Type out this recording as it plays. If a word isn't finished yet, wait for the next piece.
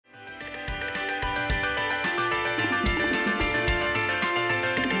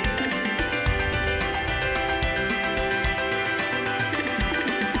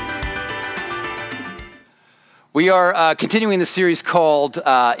We are continuing the series called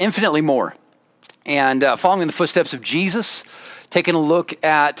Infinitely More, and following in the footsteps of Jesus, taking a look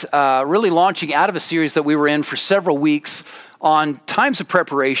at really launching out of a series that we were in for several weeks on times of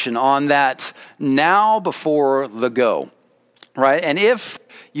preparation, on that now before the go, right? And if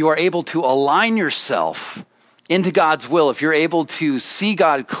you are able to align yourself into God's will, if you're able to see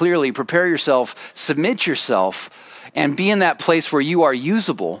God clearly, prepare yourself, submit yourself, and be in that place where you are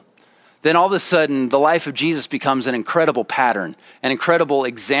usable, then all of a sudden, the life of Jesus becomes an incredible pattern, an incredible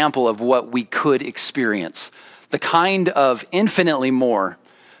example of what we could experience, the kind of infinitely more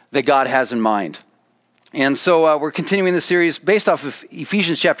that God has in mind. And so we're continuing this series based off of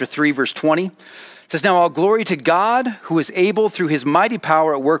Ephesians chapter 3, verse 20. It says, "Now all glory to God, who is able through his mighty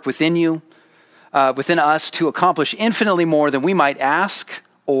power at work within you, within us, to accomplish infinitely more than we might ask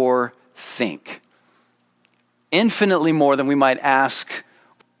or think." Infinitely more than we might ask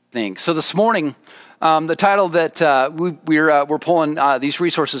think. So this morning, the title that we're pulling these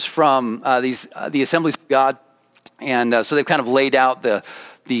resources from the Assemblies of God, and so they've kind of laid out the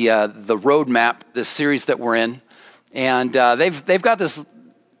roadmap, this series that we're in, and they've got this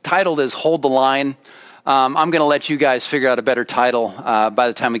titled as "Hold the Line." I'm going to let you guys figure out a better title by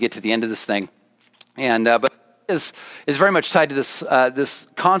the time we get to the end of this thing, and but is very much tied to this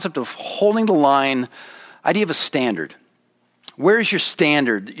concept of holding the line, idea of a standard. Where is your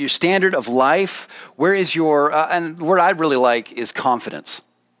standard of life? Where is your, and the word I really like is confidence.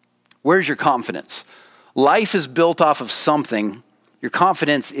 Where's your confidence? Life is built off of something. Your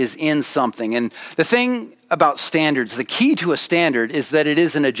confidence is in something. And the thing about standards, the key to a standard is that it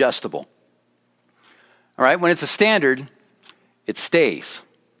isn't adjustable. All right, when it's a standard, it stays.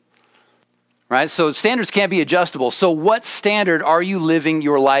 Right, so standards can't be adjustable. So what standard are you living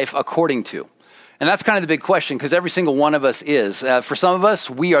your life according to? And that's kind of the big question, because every single one of us is. For some of us,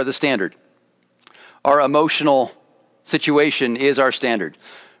 we are the standard. Our emotional situation is our standard,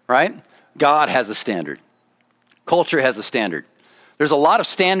 right? God has a standard. Culture has a standard. There's a lot of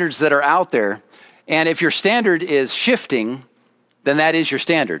standards that are out there, and if your standard is shifting, then that is your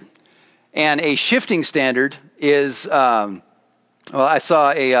standard. And a shifting standard is, I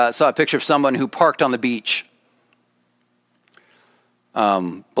saw a picture of someone who parked on the beach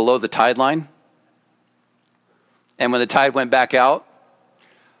below the tide line. And when the tide went back out,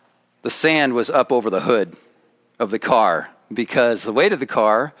 the sand was up over the hood of the car, because the weight of the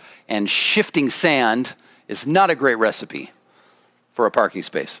car and shifting sand is not a great recipe for a parking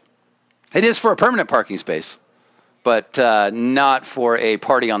space. It is for a permanent parking space, but not for a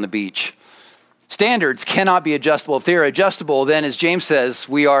party on the beach. Standards cannot be adjustable. If they're adjustable, then as James says,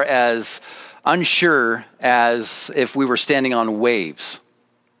 we are as unsure as if we were standing on waves,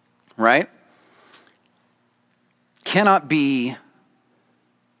 right? Cannot be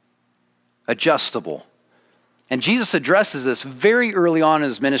adjustable. And Jesus addresses this very early on in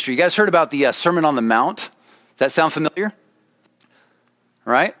his ministry. You guys heard about the Sermon on the Mount? Does that sound familiar?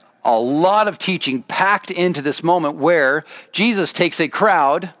 Right? A lot of teaching packed into this moment where Jesus takes a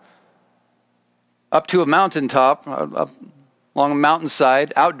crowd up to a mountaintop, up along a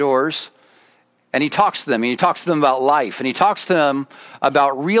mountainside, outdoors, and he talks to them. And he talks to them about life. And he talks to them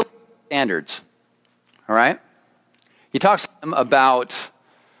about real standards. All right? He talks to them about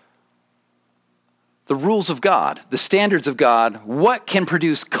the rules of God, the standards of God, what can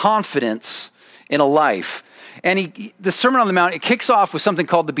produce confidence in a life. And the Sermon on the Mount, it kicks off with something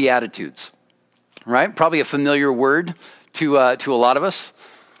called the Beatitudes, right? Probably a familiar word to a lot of us.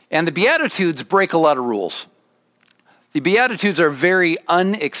 And the Beatitudes break a lot of rules. The Beatitudes are very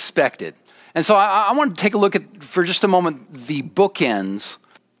unexpected. And so I want to take a look at, for just a moment, the bookends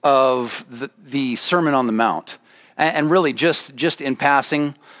of the Sermon on the Mount. And really, just in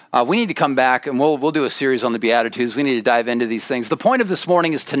passing, we need to come back and we'll do a series on the Beatitudes. We need to dive into these things. The point of this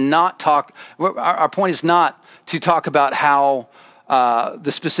morning is to not talk. Our point is not to talk about how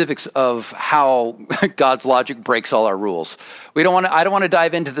the specifics of how God's logic breaks all our rules. I don't want to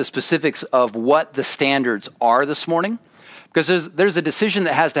dive into the specifics of what the standards are this morning, because there's a decision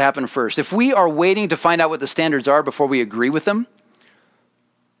that has to happen first. If we are waiting to find out what the standards are before we agree with them,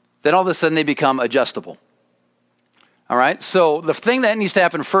 then all of a sudden they become adjustable. All right, so the thing that needs to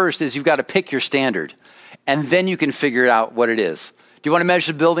happen first is you've got to pick your standard, and then you can figure out what it is. Do you want to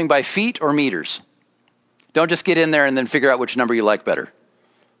measure the building by feet or meters? Don't just get in there and then figure out which number you like better.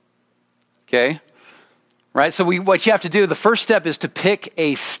 Okay? Right, so what you have to do, the first step is to pick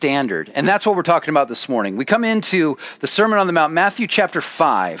a standard, and that's what we're talking about this morning. We come into the Sermon on the Mount, Matthew chapter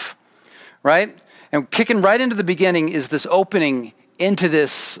 5, right? And kicking right into the beginning is this opening into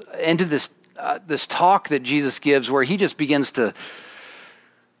this talk that Jesus gives, where he just begins to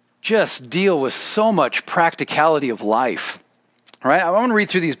just deal with so much practicality of life. All right, I want to read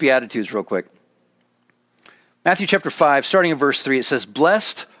through these Beatitudes real quick. Matthew chapter 5, starting in verse 3, it says,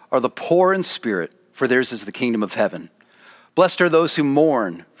 "Blessed are the poor in spirit, for theirs is the kingdom of heaven. Blessed are those who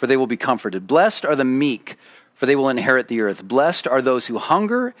mourn, for they will be comforted. Blessed are the meek, for they will inherit the earth. Blessed are those who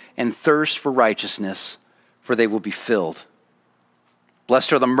hunger and thirst for righteousness, for they will be filled.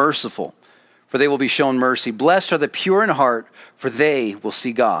 Blessed are the merciful, for they will be shown mercy. Blessed are the pure in heart, for they will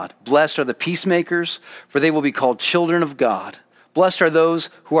see God. Blessed are the peacemakers, for they will be called children of God. Blessed are those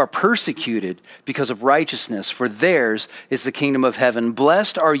who are persecuted because of righteousness, for theirs is the kingdom of heaven.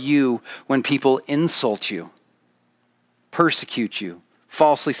 Blessed are you when people insult you, persecute you,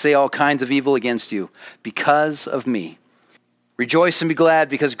 falsely say all kinds of evil against you because of me. Rejoice and be glad,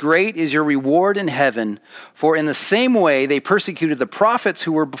 because great is your reward in heaven, for in the same way they persecuted the prophets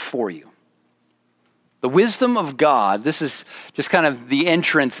who were before you." The wisdom of God, this is just kind of the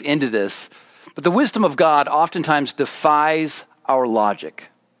entrance into this, but the wisdom of God oftentimes defies our logic.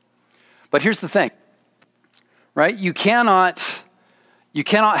 But here's the thing, right? You cannot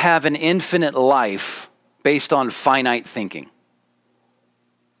have an infinite life based on finite thinking.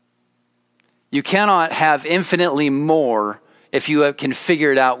 You cannot have infinitely more if you can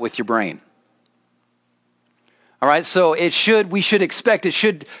figure it out with your brain. All right, so we should expect, it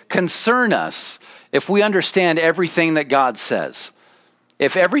should concern us if we understand everything that God says.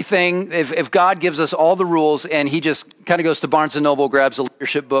 If God gives us all the rules and he just kind of goes to Barnes & Noble, grabs a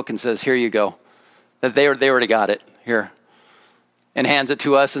leadership book and says, "Here you go," that they already got it, here, and hands it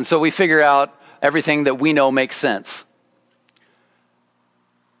to us. And so we figure out everything that we know makes sense.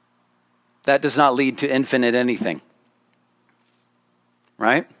 That does not lead to infinite anything,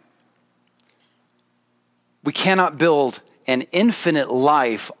 right? We cannot build an infinite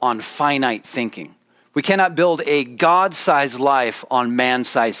life on finite thinking. We cannot build a God-sized life on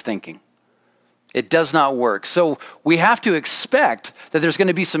man-sized thinking. It does not work. So we have to expect that there's going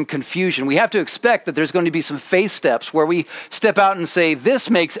to be some confusion. We have to expect that there's going to be some faith steps where we step out and say, this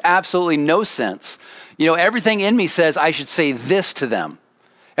makes absolutely no sense. Everything in me says I should say this to them.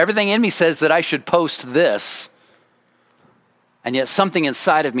 Everything in me says that I should post this. And yet something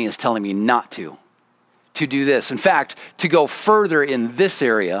inside of me is telling me not to do this. In fact, to go further in this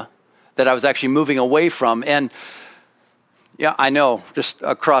area that I was actually moving away from. And yeah, I know, just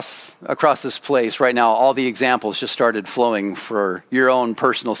across this place right now, all the examples just started flowing for your own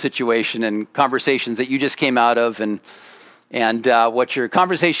personal situation and conversations that you just came out of, and what your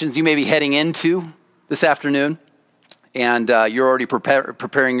conversations you may be heading into this afternoon, and you're already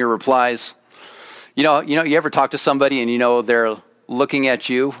preparing your replies. You ever talk to somebody and they're looking at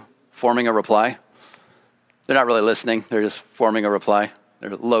you, forming a reply? They're not really listening. They're just forming a reply. They're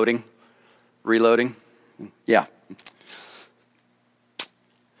loading, reloading. Yeah.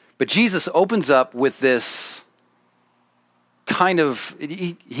 But Jesus opens up with this kind of,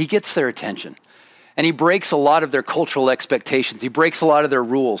 he gets their attention. And he breaks a lot of their cultural expectations. He breaks a lot of their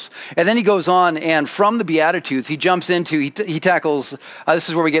rules. And then he goes on, and from the Beatitudes, he jumps into, he tackles, this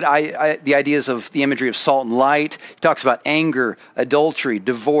is where we get the ideas of the imagery of salt and light. He talks about anger, adultery,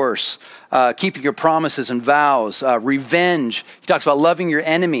 divorce, keeping your promises and vows, revenge. He talks about loving your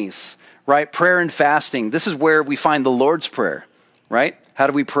enemies, right? Prayer and fasting. This is where we find the Lord's Prayer, right? How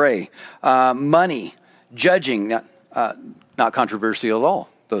do we pray? Money, judging, not controversial at all,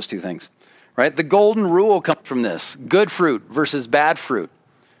 those two things. Right? The golden rule comes from this, good fruit versus bad fruit.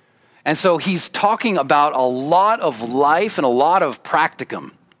 And so he's talking about a lot of life and a lot of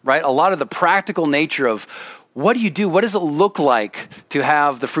practicum, right? A lot of the practical nature of what do you do? What does it look like to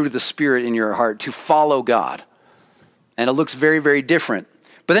have the fruit of the Spirit in your heart, to follow God? And it looks very, very different.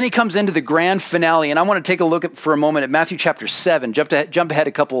 But then he comes into the grand finale, and I want to take a look for a moment at Matthew chapter 7, jump ahead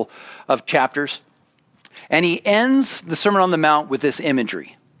a couple of chapters. And he ends the Sermon on the Mount with this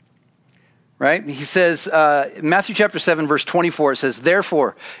imagery. Right? He says, Matthew chapter 7, verse 24, it says,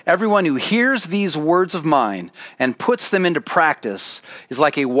 "Therefore, everyone who hears these words of mine and puts them into practice is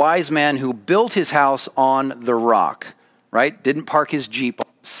like a wise man who built his house on the rock." Right? Didn't park his Jeep on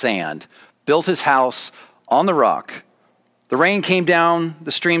sand. Built his house on the rock. The rain came down,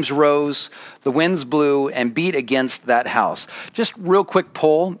 the streams rose, the winds blew and beat against that house. Just real quick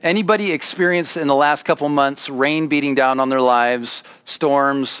poll. Anybody experienced in the last couple months rain beating down on their lives,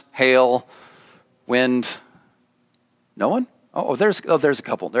 storms, hail, wind? No one? There's a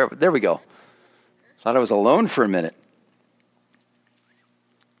couple. There we go. Thought I was alone for a minute.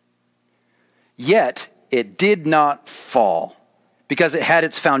 Yet it did not fall, because it had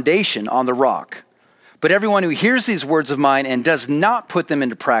its foundation on the rock. But everyone who hears these words of mine and does not put them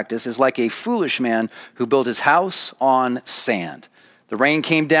into practice is like a foolish man who built his house on sand. The rain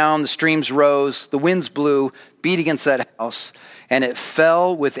came down, the streams rose, the winds blew, beat against that house, and it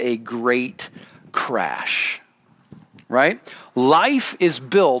fell with a great crash. Right? Life is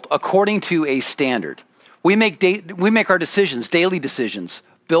built according to a standard. We make our decisions, daily decisions,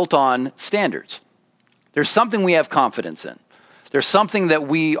 built on standards. There's something we have confidence in. There's something that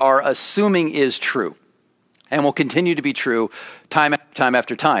we are assuming is true and will continue to be true time after time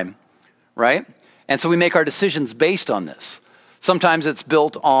after time, right? And so we make our decisions based on this. Sometimes it's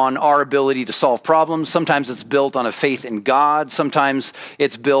built on our ability to solve problems. Sometimes it's built on a faith in God. Sometimes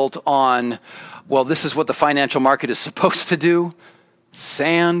it's built on, well, this is what the financial market is supposed to do.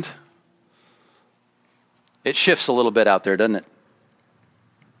 Sand. It shifts a little bit out there, doesn't it?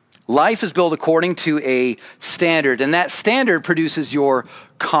 Life is built according to a standard, and that standard produces your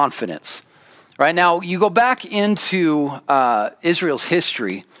confidence. Right now, you go back into Israel's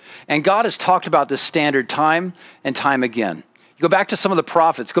history, and God has talked about this standard time and time again. You go back to some of the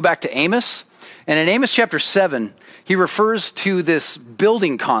prophets, go back to Amos, and in Amos chapter 7, he refers to this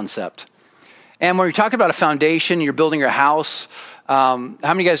building concept. And when you're talking about a foundation, you're building your house, how many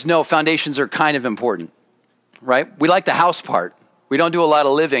of you guys know foundations are kind of important, right? We like the house part. We don't do a lot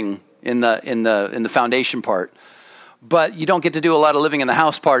of living in the foundation part, but you don't get to do a lot of living in the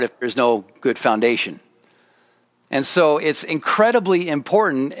house part if there's no good foundation. And so it's incredibly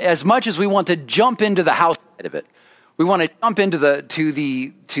important. As much as we want to jump into the house side of it, we want to jump into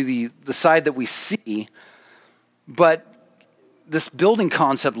the side that we see, but this building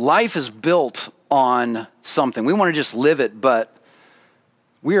concept, life is built on something. We want to just live it, but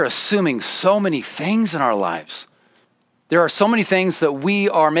we are assuming so many things in our lives. There are so many things that we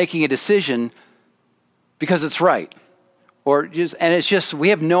are making a decision because it's right. It's just, we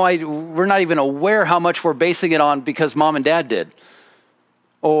have no idea, we're not even aware how much we're basing it on because mom and dad did.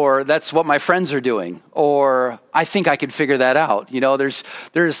 Or that's what my friends are doing. Or I think I could figure that out. You know, there's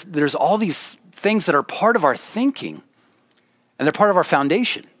all these things that are part of our thinking. And they're part of our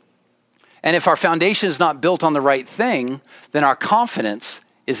foundation. And if our foundation is not built on the right thing, then our confidence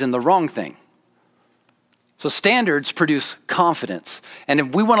is in the wrong thing. So standards produce confidence. And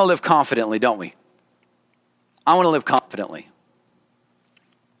if we want to live confidently, don't we? I want to live confidently.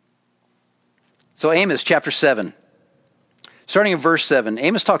 So Amos chapter 7, starting in verse 7,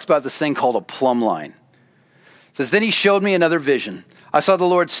 Amos talks about this thing called a plumb line. It says, then he showed me another vision. I saw the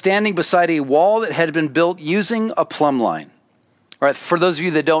Lord standing beside a wall that had been built using a plumb line. All right, for those of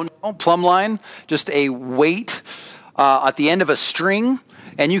you that don't know, plumb line, just a weight at the end of a string,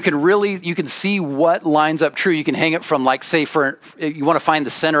 and you can see what lines up true. You can hang it from, like, say, you want to find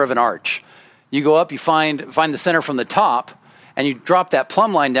the center of an arch. You go up, you find the center from the top, and you drop that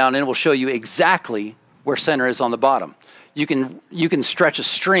plumb line down, and it will show you exactly where center is on the bottom. You can stretch a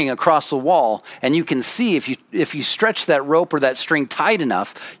string across the wall, and you can see if you stretch that rope or that string tight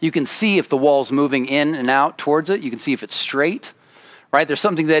enough, you can see if the wall's moving in and out towards it. You can see if it's straight. Right? There's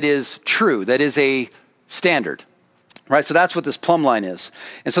something that is true, that is a standard. Right? So that's what this plumb line is.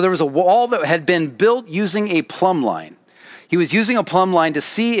 And so there was a wall that had been built using a plumb line. He was using a plumb line to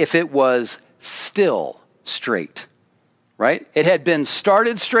see if it was still straight. Right? It had been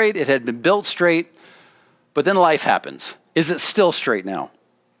started straight, it had been built straight, but then life happens. Is it still straight now?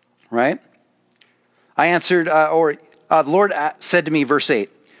 Right? I answered, the Lord said to me, verse 8,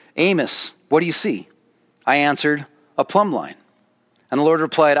 Amos, what do you see? I answered, a plumb line. And the Lord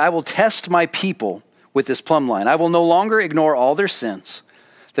replied, I will test my people with this plumb line. I will no longer ignore all their sins.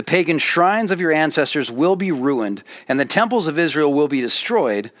 The pagan shrines of your ancestors will be ruined, and the temples of Israel will be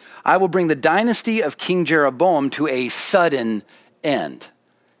destroyed. I will bring the dynasty of King Jeroboam to a sudden end.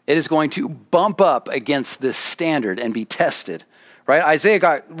 It is going to bump up against this standard and be tested. Right? Isaiah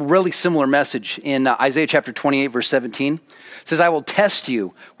got a really similar message in Isaiah chapter 28, verse 17. It says, I will test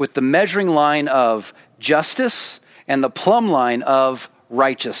you with the measuring line of justice and the plumb line of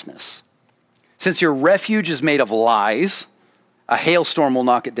righteousness. Since your refuge is made of lies, a hailstorm will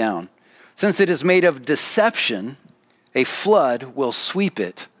knock it down. Since it is made of deception, a flood will sweep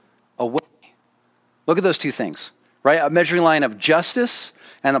it away. Look at those two things, right? A measuring line of justice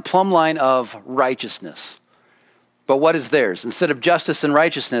and a plumb line of righteousness. But what is theirs? Instead of justice and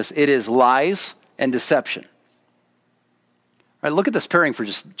righteousness, it is lies and deception. All right, look at this pairing for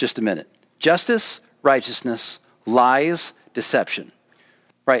just a minute. Justice, righteousness, lies, deception.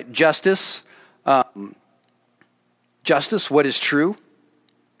 Right? Justice, what is true.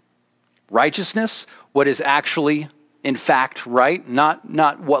 Righteousness, what is actually, in fact, right.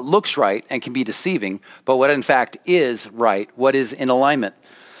 Not what looks right and can be deceiving, but what in fact is right, what is in alignment.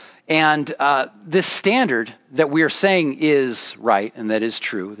 And this standard that we are saying is right and that is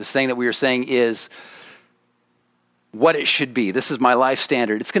true, this thing that we are saying is what it should be. This is my life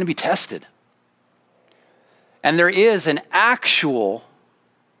standard. It's going to be tested. And there's an actual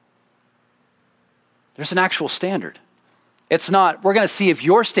standard. It's not, we're going to see if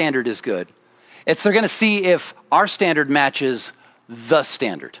your standard is good. They're going to see if our standard matches the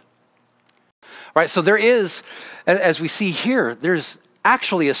standard. Right? So there is, as we see here, there's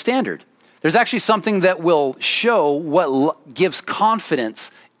actually a standard. There's actually something that will show what gives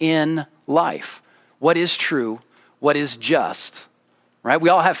confidence in life. What is true, what is just. Right? We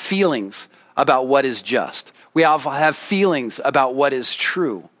all have feelings about what is just. We all have feelings about what is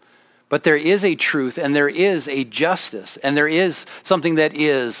true. But there is a truth and there is a justice and there is something that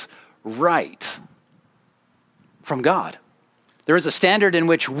is right from God. There is a standard in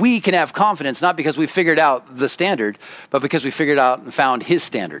which we can have confidence, not because we figured out the standard, but because we figured out and found his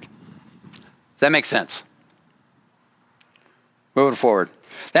standard. Does that make sense? Moving forward.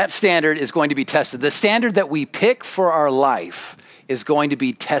 That standard is going to be tested. The standard that we pick for our life is going to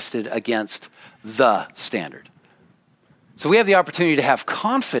be tested against the standard. So we have the opportunity to have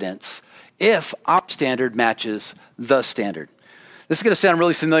confidence if our standard matches the standard. This is going to sound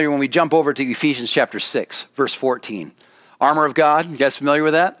really familiar when we jump over to Ephesians chapter 6, verse 14. Armor of God, you guys familiar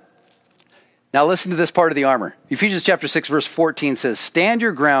with that? Now listen to this part of the armor. Ephesians chapter 6, verse 14 says, "Stand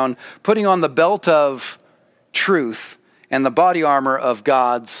your ground, putting on the belt of truth and the body armor of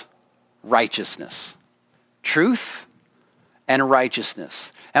God's righteousness." Truth and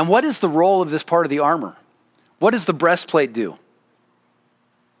righteousness. And what is the role of this part of the armor? What does the breastplate do?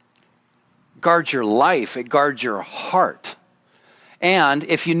 It guards your life. It guards your heart. And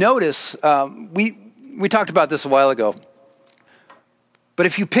if you notice, we talked about this a while ago, but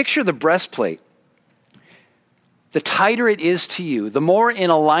if you picture the breastplate, the tighter it is to you, the more in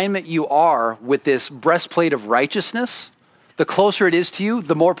alignment you are with this breastplate of righteousness, the closer it is to you,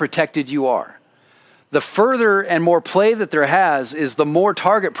 the more protected you are. The further and more play that there is the more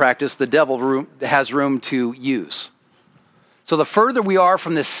target practice the devil has room to use. So the further we are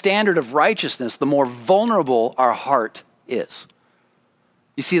from this standard of righteousness, the more vulnerable our heart is.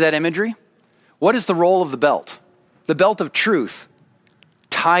 You see that imagery? What is the role of the belt? The belt of truth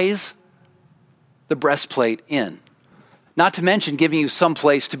ties the breastplate in. Not to mention giving you some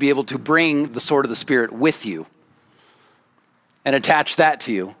place to be able to bring the sword of the Spirit with you and attach that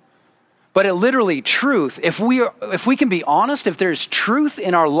to you. But it literally, truth, if we can be honest, if there's truth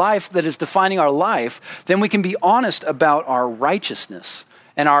in our life that is defining our life, then we can be honest about our righteousness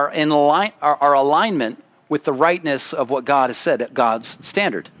and our alignment with the rightness of what God has said at God's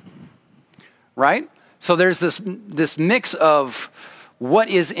standard. Right? So there's this mix of what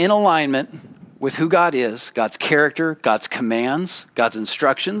is in alignment with who God is, God's character, God's commands, God's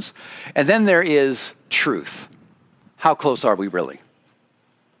instructions, and then there is truth. How close are we really?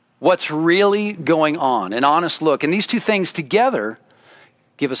 What's really going on? An honest look. And these two things together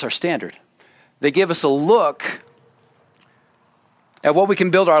give us our standard. They give us a look at what we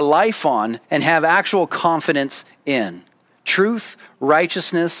can build our life on and have actual confidence in. Truth,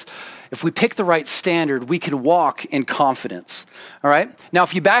 righteousness. If we pick the right standard, we can walk in confidence. All right? Now,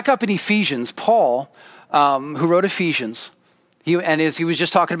 if you back up in Ephesians, Paul, who wrote Ephesians, as he was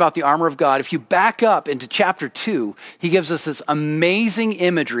just talking about the armor of God, if you back up into chapter 2, he gives us this amazing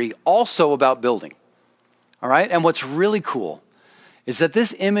imagery also about building. All right? And what's really cool is that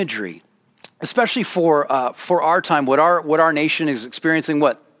this imagery, especially for our time, what our nation is experiencing,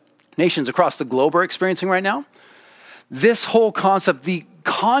 what nations across the globe are experiencing right now, this whole concept, the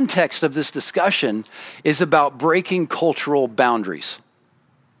context of this discussion is about breaking cultural boundaries.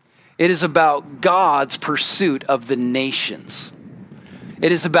 It is about God's pursuit of the nations.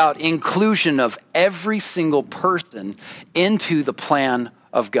 It is about inclusion of every single person into the plan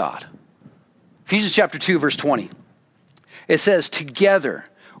of God. Ephesians chapter 2, verse 20. It says, "Together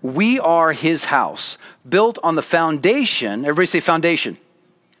we are his house, built on the foundation," everybody say foundation.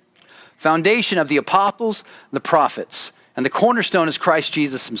 Foundation of the apostles, the prophets, and the cornerstone is Christ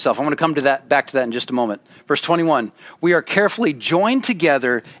Jesus himself. I'm going to come to that, back to that in just a moment. Verse 21, "We are carefully joined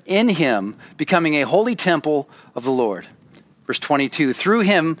together in him, becoming a holy temple of the Lord." Verse 22, "Through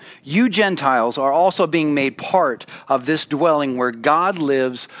him, you Gentiles are also being made part of this dwelling where God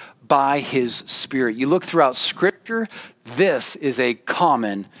lives by his Spirit." You look throughout Scripture, this is a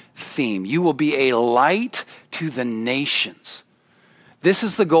common theme. You will be a light to the nations. This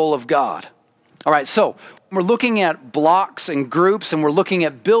is the goal of God. All right, so we're looking at blocks and groups and we're looking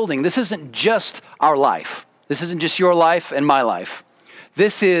at building. This isn't just our life. This isn't just your life and my life.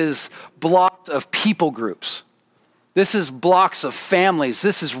 This is blocks of people groups. This is blocks of families.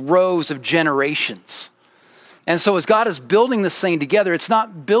 This is rows of generations. And so as God is building this thing together, it's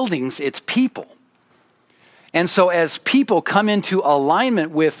not buildings, it's people. And so as people come into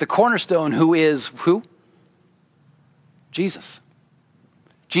alignment with the cornerstone, who is who? Jesus.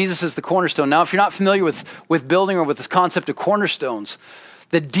 Jesus is the cornerstone. Now, if you're not familiar with building or with this concept of cornerstones,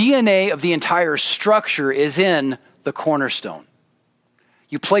 the DNA of the entire structure is in the cornerstone.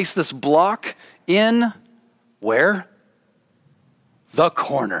 You place this block in where? The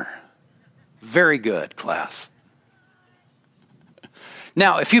corner. Very good, class.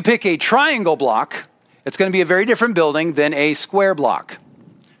 Now, if you pick a triangle block, it's going to be a very different building than a square block.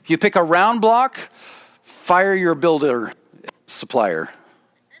 If you pick a round block, fire your builder supplier.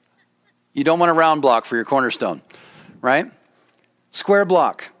 You don't want a round block for your cornerstone, right? Square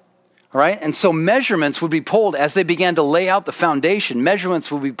block, all right? And so measurements would be pulled as they began to lay out the foundation. Measurements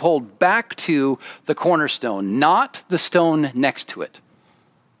would be pulled back to the cornerstone, not the stone next to it.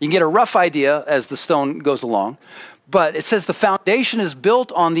 You can get a rough idea as the stone goes along, but it says the foundation is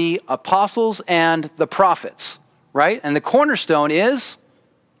built on the apostles and the prophets, right? And the cornerstone is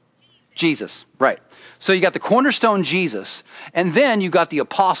Jesus, right? So you got the cornerstone, Jesus, and then you got the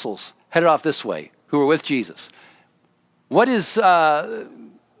apostles headed off this way, who were with Jesus. What is, come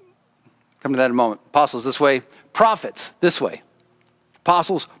to that in a moment, apostles this way, prophets this way.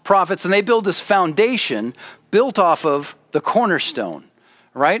 Apostles, prophets, and they build this foundation built off of the cornerstone,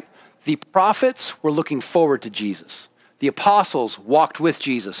 right? The prophets were looking forward to Jesus. The apostles walked with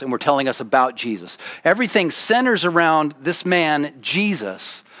Jesus and were telling us about Jesus. Everything centers around this man,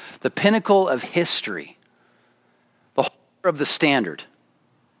 Jesus, the pinnacle of history, the holder of the standard.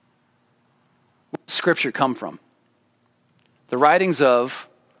 Where does Scripture come from? The writings of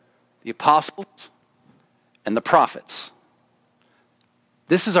the apostles and the prophets.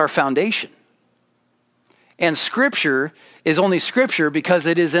 This is our foundation. And Scripture is only Scripture because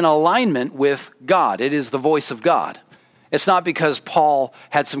it is in alignment with God. It is the voice of God. It's not because Paul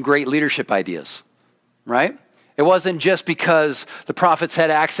had some great leadership ideas, right? It wasn't just because the prophets had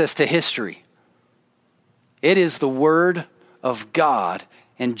access to history. It is the Word of God,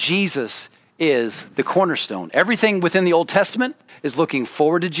 and Jesus is the cornerstone. Everything within the Old Testament is looking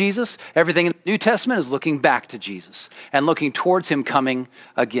forward to Jesus. Everything in the New Testament is looking back to Jesus and looking towards him coming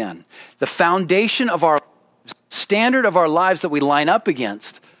again. The foundation of our standard of our lives that we line up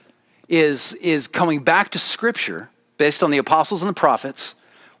against is coming back to Scripture based on the apostles and the prophets,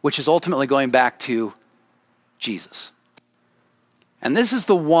 which is ultimately going back to Jesus. And this is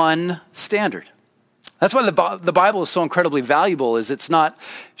the one standard. That's why the Bible is so incredibly valuable, is it's not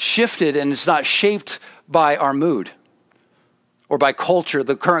shifted and it's not shaped by our mood or by culture,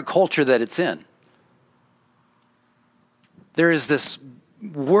 the current culture that it's in. There is this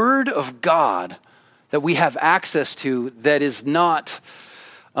Word of God that we have access to that is not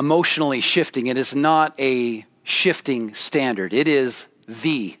emotionally shifting. It is not a shifting standard. It is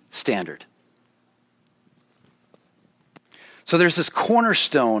the standard. So there's this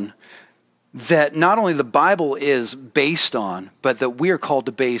cornerstone that not only the Bible is based on, but that we are called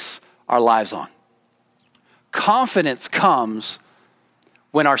to base our lives on. Confidence comes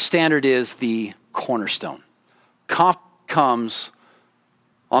when our standard is the cornerstone. Confidence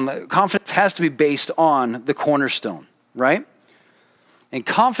has to be based on the cornerstone, right? And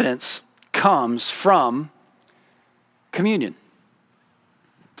confidence comes from communion.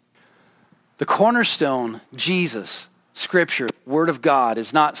 The cornerstone, Jesus, Scripture, Word of God,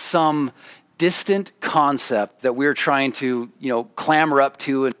 is not some distant concept that we're trying to, clamber up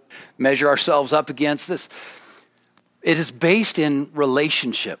to and measure ourselves up against. This. It is based in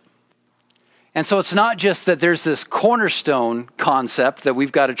relationship. And so it's not just that there's this cornerstone concept that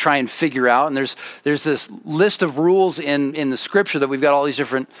we've got to try and figure out, and there's this list of rules in the Scripture that we've got all these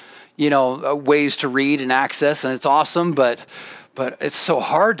different, ways to read and access, and it's awesome, but it's so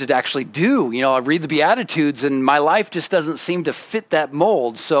hard to actually do. I read the Beatitudes, and my life just doesn't seem to fit that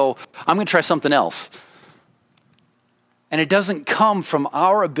mold, so I'm going to try something else. And it doesn't come from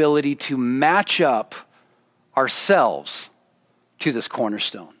our ability to match up ourselves to this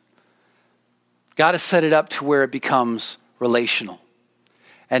cornerstone. God has set it up to where it becomes relational.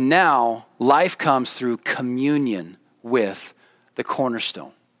 And now life comes through communion with the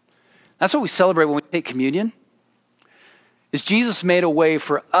cornerstone. That's what we celebrate when we take communion. Is Jesus made a way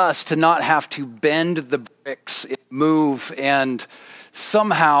for us to not have to bend the bricks, move, and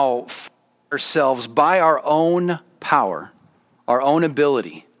somehow ourselves by our own power, our own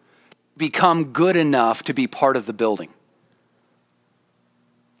ability, become good enough to be part of the building.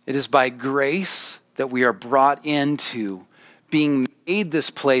 It is by grace that we are brought into being made this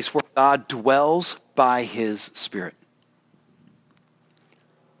place where God dwells by his Spirit.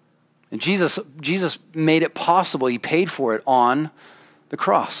 And Jesus made it possible. He paid for it on the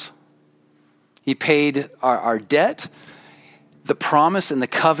cross. He paid our debt. The promise and the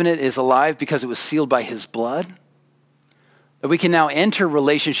covenant is alive because it was sealed by his blood. That we can now enter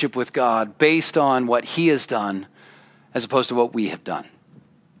relationship with God based on what he has done as opposed to what we have done.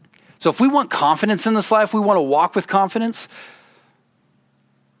 So if we want confidence in this life, we want to walk with confidence,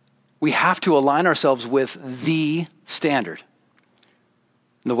 we have to align ourselves with the standard.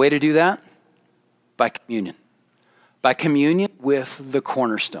 And the way to do that? By communion. By communion with the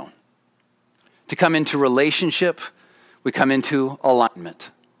cornerstone. To come into relationship, we come into alignment.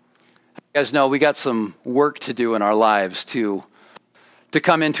 You guys know we got some work to do in our lives to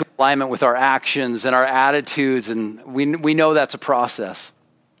come into alignment with our actions and our attitudes, and we know that's a process.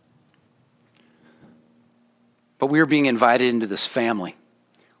 But we are being invited into this family.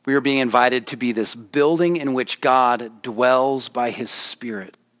 We are being invited to be this building in which God dwells by his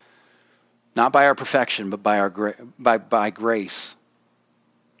Spirit. Not by our perfection, but by grace.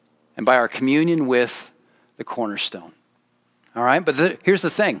 And by our communion with the cornerstone. All right? But here's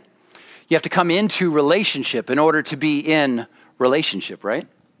the thing. You have to come into relationship in order to be in relationship, right?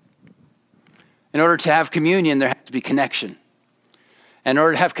 In order to have communion, there has to be connection. And in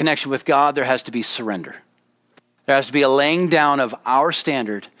order to have connection with God, there has to be surrender. There has to be a laying down of our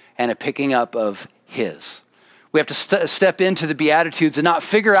standard and a picking up of his. We have to step into the Beatitudes and not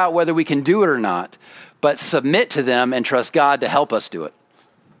figure out whether we can do it or not, but submit to them and trust God to help us do it.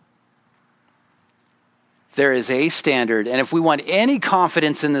 There is a standard, and if we want any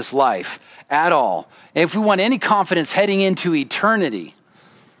confidence in this life at all, and if we want any confidence heading into eternity,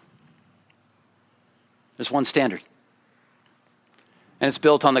 there's one standard. And it's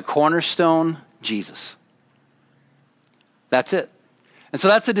built on the cornerstone, Jesus. That's it. And so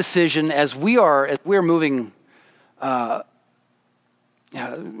that's a decision as we're moving ahead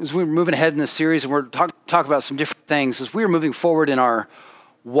in this series, and we're talk about some different things, as we're moving forward in our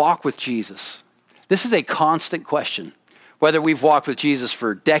walk with Jesus. This is a constant question, whether we've walked with Jesus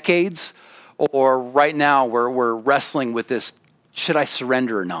for decades or right now we're wrestling with this, should I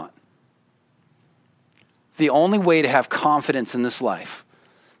surrender or not? The only way to have confidence in this life,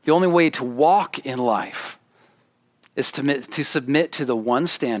 the only way to walk in life is to submit to the one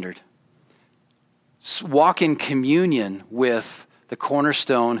standard, walk in communion with the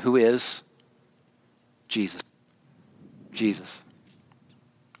cornerstone who is Jesus. Jesus.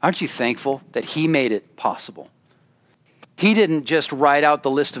 Aren't you thankful that he made it possible? He didn't just write out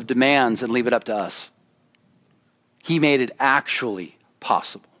the list of demands and leave it up to us. He made it actually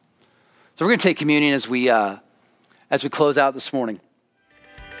possible. So we're going to take communion as we close out this morning.